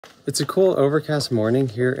It's a cool overcast morning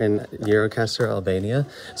here in Gjirokaster, Albania.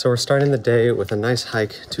 So we're starting the day with a nice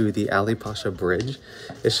hike to the Ali Pasha Bridge.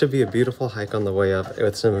 It should be a beautiful hike on the way up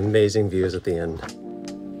with some amazing views at the end.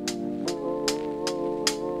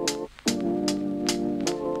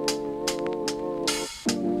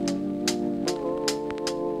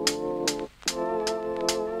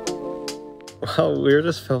 Well, we were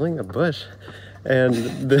just filming a bush. And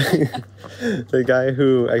the guy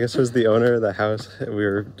who I guess was the owner of the house, we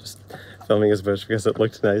were just filming his bush because it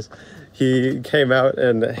looked nice. He came out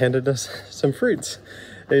and handed us some fruits.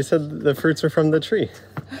 And he said the fruits are from the tree.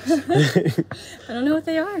 I don't know what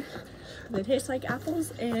they are. They taste like apples,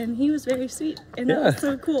 and he was very sweet, and that was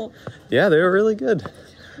so cool. Yeah, they were really good.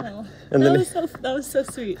 Oh, and that was so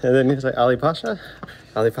sweet. And then he was like, Ali Pasha?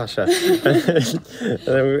 Ali Pasha.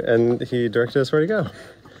 and he directed us where to go.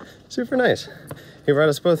 Super nice. He brought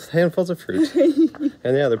us both handfuls of fruit.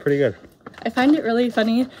 And yeah, they're pretty good. I find it really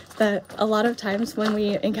funny that a lot of times when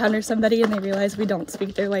we encounter somebody and they realize we don't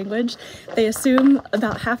speak their language, they assume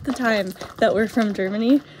about half the time that we're from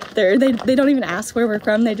Germany. They don't even ask where we're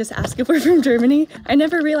from, they just ask if we're from Germany. I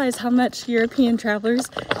never realized how much European travelers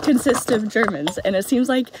consist of Germans, and it seems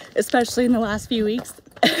like, especially in the last few weeks,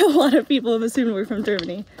 a lot of people have assumed we're from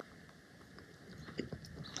Germany.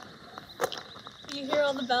 You hear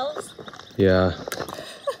all the bells? Yeah.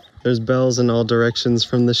 There's bells in all directions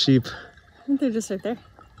from the sheep. I think they're just right there.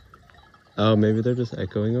 Oh, maybe they're just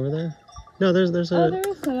echoing over there? No, there's there is some over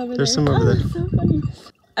there. There's some over there. So funny.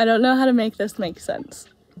 I don't know how to make this make sense,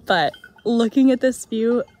 but looking at this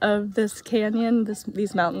view of this canyon,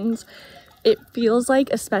 these mountains, it feels like,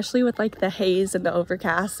 especially with like the haze and the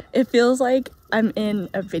overcast, it feels like I'm in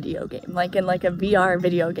a video game, like in like a VR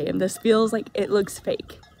video game. This feels like it looks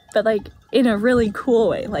fake, but like in a really cool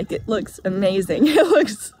way. Like it looks amazing. It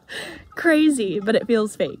looks crazy, but it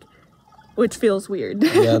feels fake, which feels weird.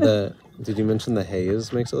 Yeah, did you mention the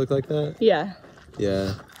haze makes it look like that? Yeah.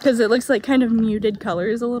 Yeah. Because it looks like kind of muted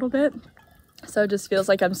colors a little bit. So it just feels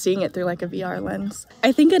like I'm seeing it through like a VR lens.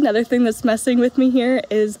 I think another thing that's messing with me here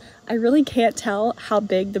is I really can't tell how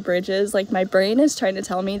big the bridge is. Like my brain is trying to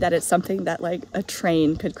tell me that it's something that like a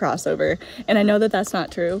train could cross over. And I know that that's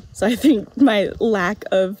not true. So I think my lack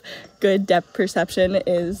of good depth perception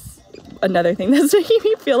is another thing that's making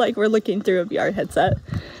me feel like we're looking through a VR headset.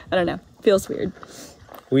 I don't know, feels weird.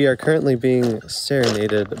 We are currently being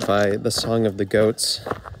serenaded by the song of the goats,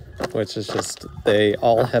 which is just, they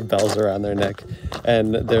all have bells around their neck,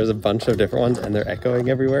 and there's a bunch of different ones and they're echoing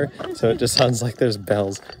everywhere. So it just sounds like there's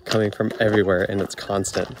bells coming from everywhere and it's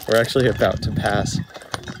constant. We're actually about to pass,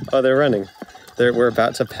 oh, they're running. We're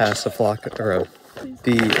about to pass a flock, or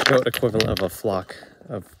the goat equivalent of a flock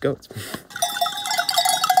of goats.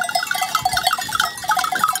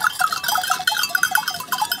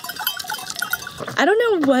 I don't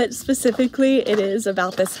know what specifically it is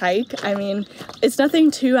about this hike. I mean, it's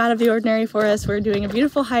nothing too out of the ordinary for us. We're doing a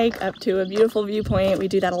beautiful hike up to a beautiful viewpoint. We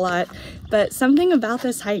do that a lot. But something about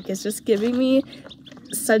this hike is just giving me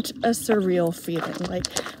such a surreal feeling. Like,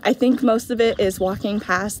 I think most of it is walking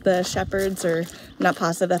past the shepherds, or not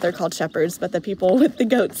positive that they're called shepherds, but the people with the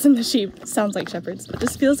goats and the sheep. Sounds like shepherds. It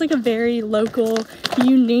just feels like a very local,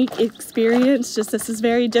 unique experience. Just this is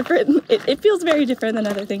very different. It feels very different than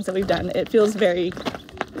other things that we've done. It feels very,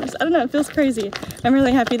 I don't know, it feels crazy. I'm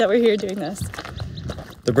really happy that we're here doing this.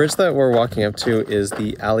 The bridge that we're walking up to is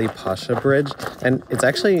the Ali Pasha Bridge, and it's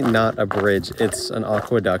actually not a bridge, it's an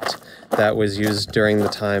aqueduct that was used during the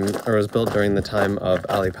time, or was built during the time of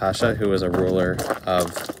Ali Pasha, who was a ruler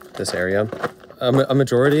of this area. A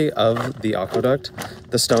majority of the aqueduct,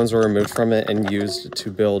 the stones were removed from it and used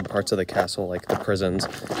to build parts of the castle, like the prisons.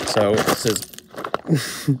 So this is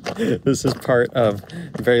this is part of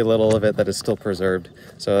very little of it that is still preserved.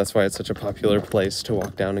 So that's why it's such a popular place to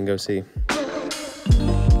walk down and go see.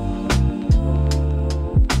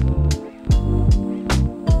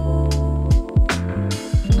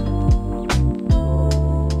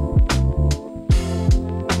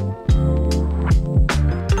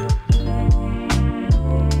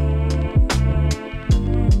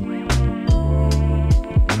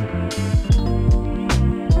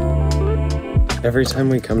 Every time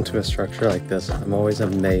we come to a structure like this, I'm always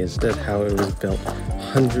amazed at how it was built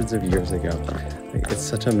hundreds of years ago. Like, it's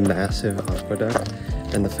such a massive aqueduct,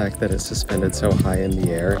 and the fact that it's suspended so high in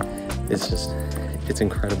the air is just, it's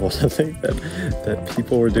incredible to think that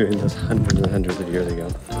people were doing this hundreds and hundreds of years ago.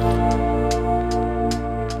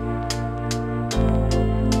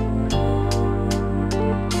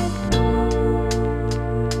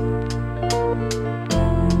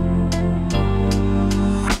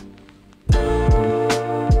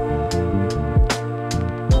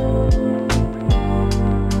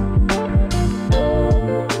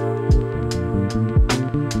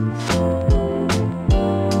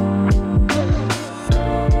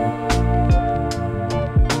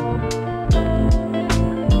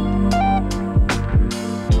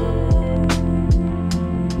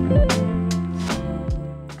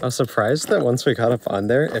 I was surprised that once we got up on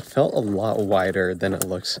there, it felt a lot wider than it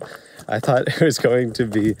looks. I thought it was going to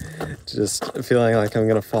be just feeling like I'm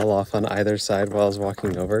gonna fall off on either side while I was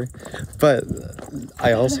walking over. But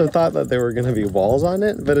I also thought that there were gonna be walls on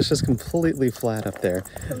it, but it's just completely flat up there.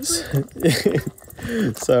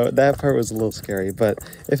 So that part was a little scary, but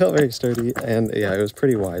it felt very sturdy, and yeah, it was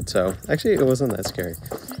pretty wide. So actually it wasn't that scary.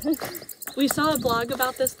 We saw a blog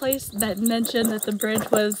about this place that mentioned that the bridge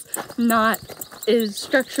was not as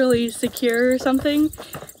structurally secure or something.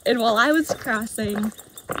 And while I was crossing,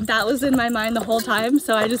 that was in my mind the whole time.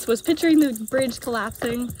 So I just was picturing the bridge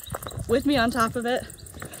collapsing with me on top of it.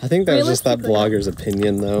 I think that was just that blogger's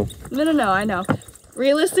opinion though. No, I know.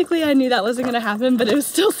 Realistically, I knew that wasn't going to happen, but it was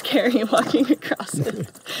still scary walking across it,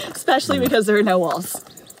 especially because there were no walls.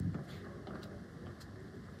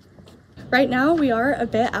 Right now, we are a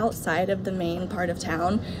bit outside of the main part of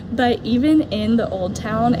town, but even in the old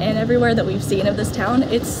town and everywhere that we've seen of this town,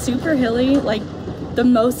 it's super hilly, like the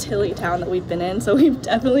most hilly town that we've been in. So we've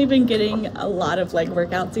definitely been getting a lot of like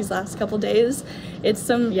workouts these last couple days. It's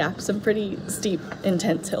some pretty steep,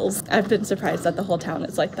 intense hills. I've been surprised that the whole town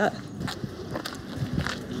is like that.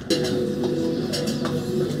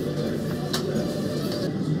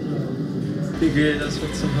 He greeted us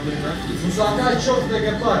with some honey rockies.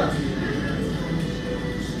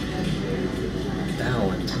 That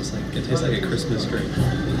one tastes like, it tastes like a Christmas drink.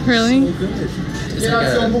 Really? So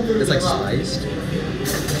good. It's like spiced.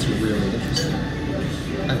 It's really interesting.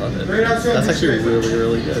 I love it. That's actually really,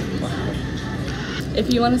 really good. Wow.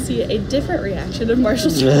 If you want to see a different reaction of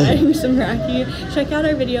Marshall trying some raki, check out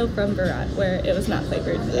our video from Bharat where it was not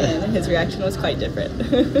flavored and his reaction was quite different.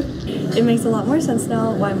 It makes a lot more sense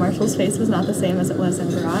now why Marshall's face was not the same as it was in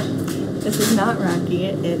Bharat. This is not raki,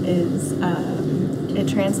 it is, it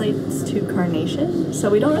translates to carnation. So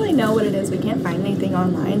we don't really know what it is, we can't find anything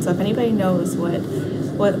online, so if anybody knows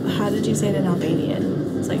how did you say it in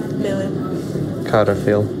Albanian? It's like,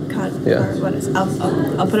 Carafil. Yeah. What is?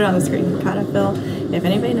 I'll put it on the screen. Carafil. If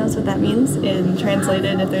anybody knows what that means, in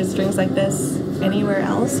translated, if there's drinks like this anywhere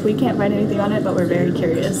else, we can't find anything on it, but we're very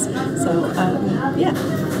curious. So yeah,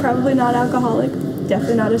 probably not alcoholic.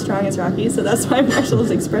 Definitely not as strong as raki. So that's why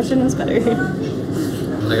Marshall's expression was better.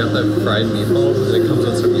 I got the fried meatball, and it comes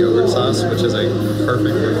with some yogurt sauce, which is a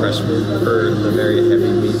perfect refreshment for the very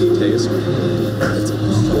heavy, meaty taste. It's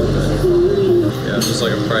so good. Yeah, just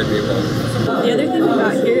like a fried meatball. The other thing we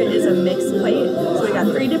got here is a mixed plate. So we got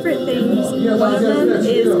 3 different things. One of them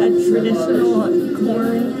is a traditional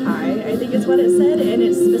corn pie, I think is what it said, and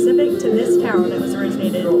it's specific to this town. It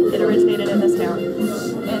originated in this town.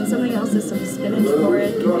 And something else is some spinach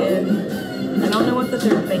porridge, and I don't know what the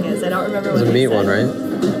third thing is. I don't remember what it is. There's a meat one, right?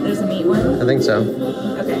 There's a meat one? I think so.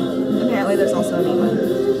 Okay. Apparently there's also a meat one.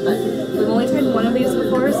 But we've only tried one of these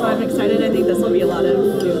before, so I'm excited. I think this will be a lot of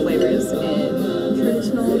new flavors and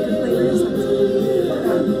traditional good flavors.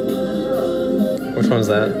 Which one's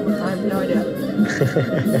that? I have no idea.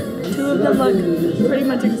 2 of them look pretty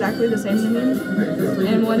much exactly the same to me.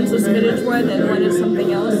 And one's a spinach one and one is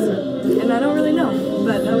something else. And I don't really know,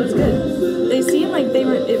 but that was good. They seem like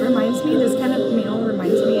it reminds me, this kind of meal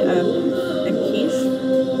reminds me of a quiche.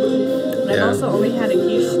 But I've also only had a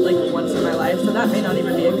quiche like once in my life, so that may not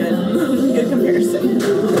even be a good comparison.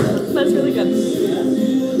 But it's really good.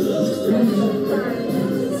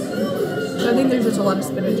 So I think there's just a lot of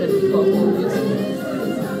spinach in both of these.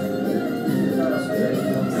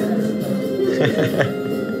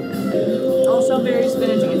 Also very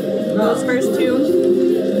spinachy. Those first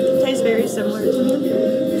 2 taste very similar to me.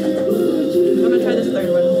 I'm gonna try this third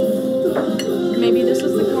one. Maybe this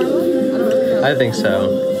is the corn one? I don't really know. I think so.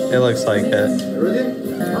 It looks like it.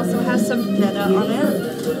 Also has some feta on it,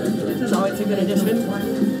 which is always a good addition.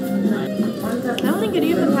 I don't think it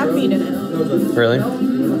even has meat in it. Really? I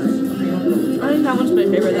think that one's my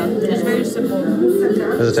favorite though. It's very simple.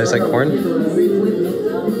 Does it taste like corn?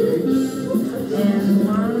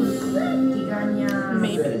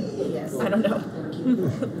 Maybe. I don't know.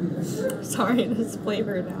 Sorry, this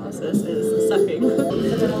flavor analysis is sucking. We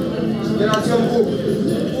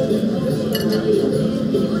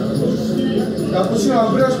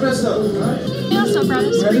also brought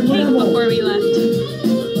us free cake before we left.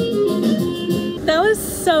 That was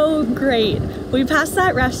so great. We passed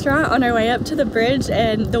that restaurant on our way up to the bridge,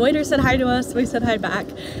 and the waiter said hi to us. We said hi back,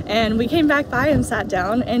 and we came back by and sat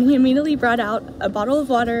down, and he immediately brought out a bottle of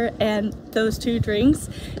water and those 2 drinks,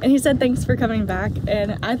 and he said thanks for coming back,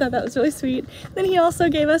 and I thought that was really sweet. Then he also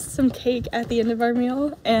gave us some cake at the end of our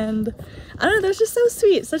meal, and I don't know, that was just so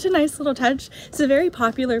sweet. Such a nice little touch. It's a very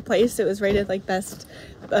popular place. It was rated like best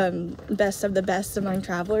of the best among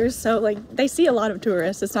travelers, so like they see a lot of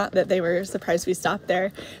tourists. It's not that they were surprised we stopped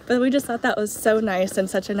there, but we just thought that was so nice and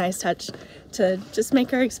such a nice touch to just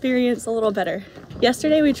make our experience a little better.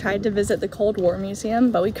 Yesterday we tried to visit the Cold War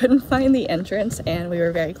Museum, but we couldn't find the entrance and we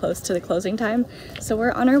were very close to the closing time, so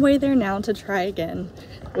we're on our way there now to try again.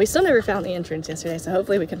 We still never found the entrance yesterday, so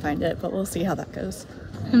hopefully we can find it, but we'll see how that goes.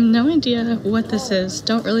 I have no idea what this is.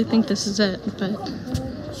 Don't really think this is it, but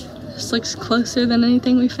this looks closer than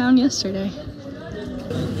anything we found yesterday.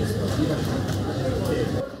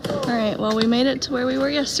 Alright, well, we made it to where we were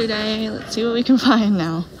yesterday. Let's see what we can find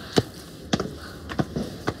now.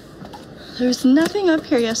 There was nothing up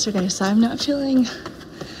here yesterday, so I'm not feeling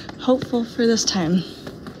hopeful for this time.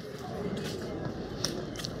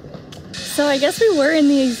 So I guess we were in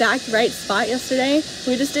the exact right spot yesterday.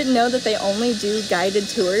 We just didn't know that they only do guided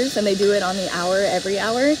tours, and they do it on the hour every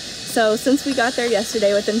hour. So since we got there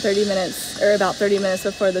yesterday within 30 minutes, or about 30 minutes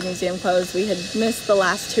before the museum closed, we had missed the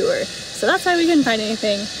last tour. So that's why we couldn't find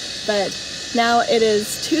anything. But now it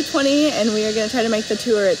is 2:20 and we are gonna try to make the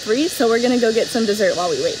tour at 3. So we're gonna go get some dessert while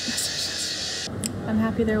we wait. I'm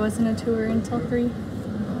happy there wasn't a tour until 3.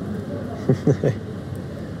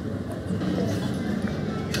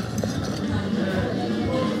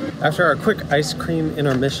 After our quick ice cream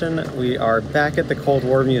intermission, we are back at the Cold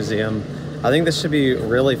War Museum. I think this should be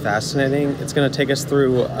really fascinating. It's going to take us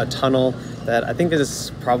through a tunnel that I think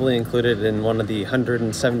is probably included in one of the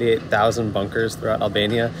 178,000 bunkers throughout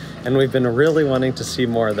Albania, and we've been really wanting to see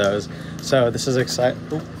more of those. So this is exciting.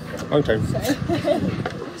 Wrong turn.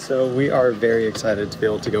 So we are very excited to be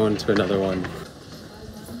able to go into another one.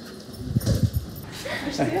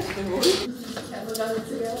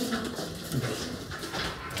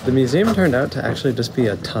 The museum turned out to actually just be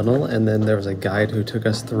a tunnel, and then there was a guide who took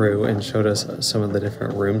us through and showed us some of the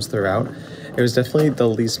different rooms throughout. It was definitely the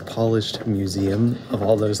least polished museum of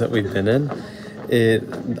all those that we've been in.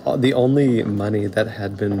 The only money that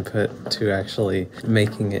had been put to actually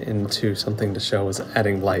making it into something to show was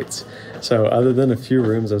adding lights. So other than a few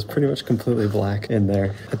rooms, it was pretty much completely black in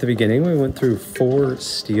there. At the beginning, we went through 4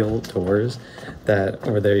 steel doors that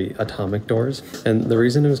were the atomic doors. And the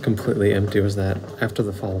reason it was completely empty was that after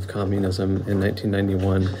the fall of communism in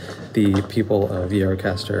 1991, the people of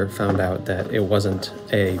Gjirokaster found out that it wasn't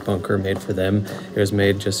a bunker made for them. It was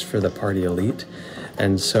made just for the party elite.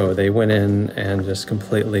 And so they went in and just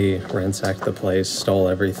completely ransacked the place, stole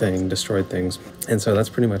everything, destroyed things. And so that's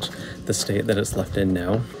pretty much the state that it's left in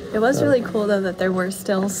now. It was really cool though that there were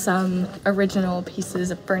still some original pieces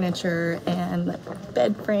of furniture and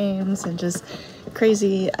bed frames and just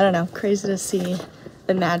crazy, I don't know, crazy to see.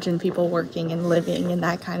 Imagine people working and living in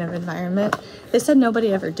that kind of environment. They said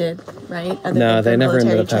nobody ever did, right? No, they never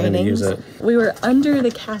ended up having to use it. We were under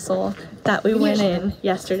the castle that we went in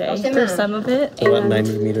yesterday for some of it. So about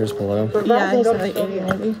 90 meters below? Yeah, he said like 80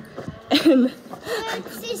 maybe. And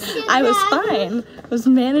I was fine. I was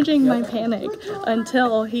managing my panic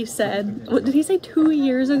until he said, what did he say, 2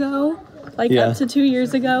 years ago? Like up to 2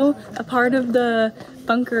 years ago, a part of the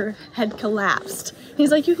bunker had collapsed. He's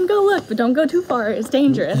like, you can go look, but don't go too far. It's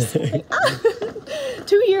dangerous. Like,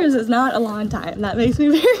 2 years is not a long time. That makes me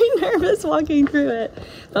very nervous walking through it.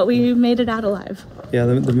 But we made it out alive. Yeah,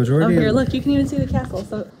 the majority. Oh, here, look, you can even see the castle.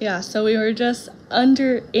 So yeah, so we were just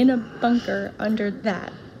in a bunker under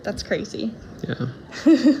that. That's crazy. Yeah.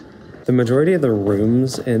 The majority of the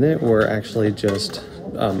rooms in it were actually just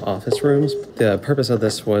office rooms. The purpose of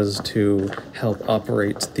this was to help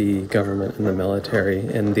operate the government and the military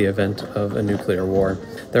in the event of a nuclear war.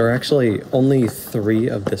 There were actually only 3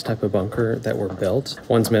 of this type of bunker that were built.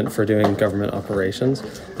 One's meant for doing government operations,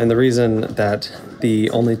 and the reason that the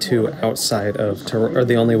only 2 outside of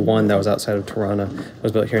the only one that was outside of Tirana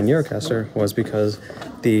was built here in Gjirokaster was because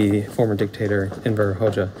the former dictator Enver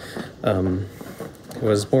Hoxha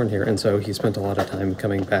was born here, and so he spent a lot of time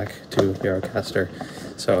coming back to Gjirokaster.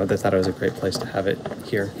 So they thought it was a great place to have it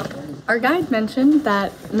here. Our guide mentioned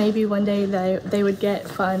that maybe one day they would get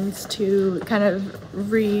funds to kind of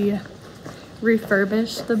refurbish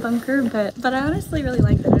the bunker, but I honestly really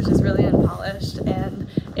liked that. It was just really unpolished, and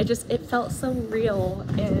it felt so real,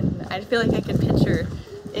 and I feel like I could picture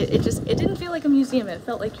it didn't feel like a museum. It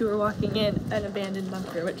felt like you were walking in an abandoned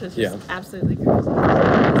bunker, which was just absolutely crazy.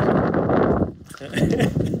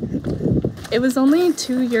 It was only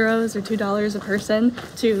 €2 or $2 a person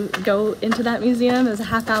to go into that museum. It was a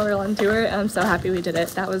half-hour long tour, and I'm so happy we did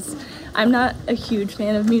it. I'm not a huge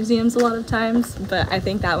fan of museums a lot of times, but I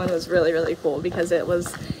think that one was really, really cool because it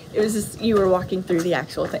was just, you were walking through the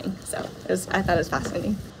actual thing. So I thought it was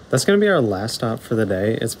fascinating. That's going to be our last stop for the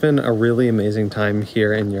day. It's been a really amazing time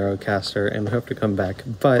here in Gjirokaster, and we hope to come back,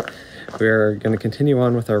 but we're going to continue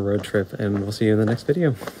on with our road trip, and we'll see you in the next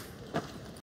video.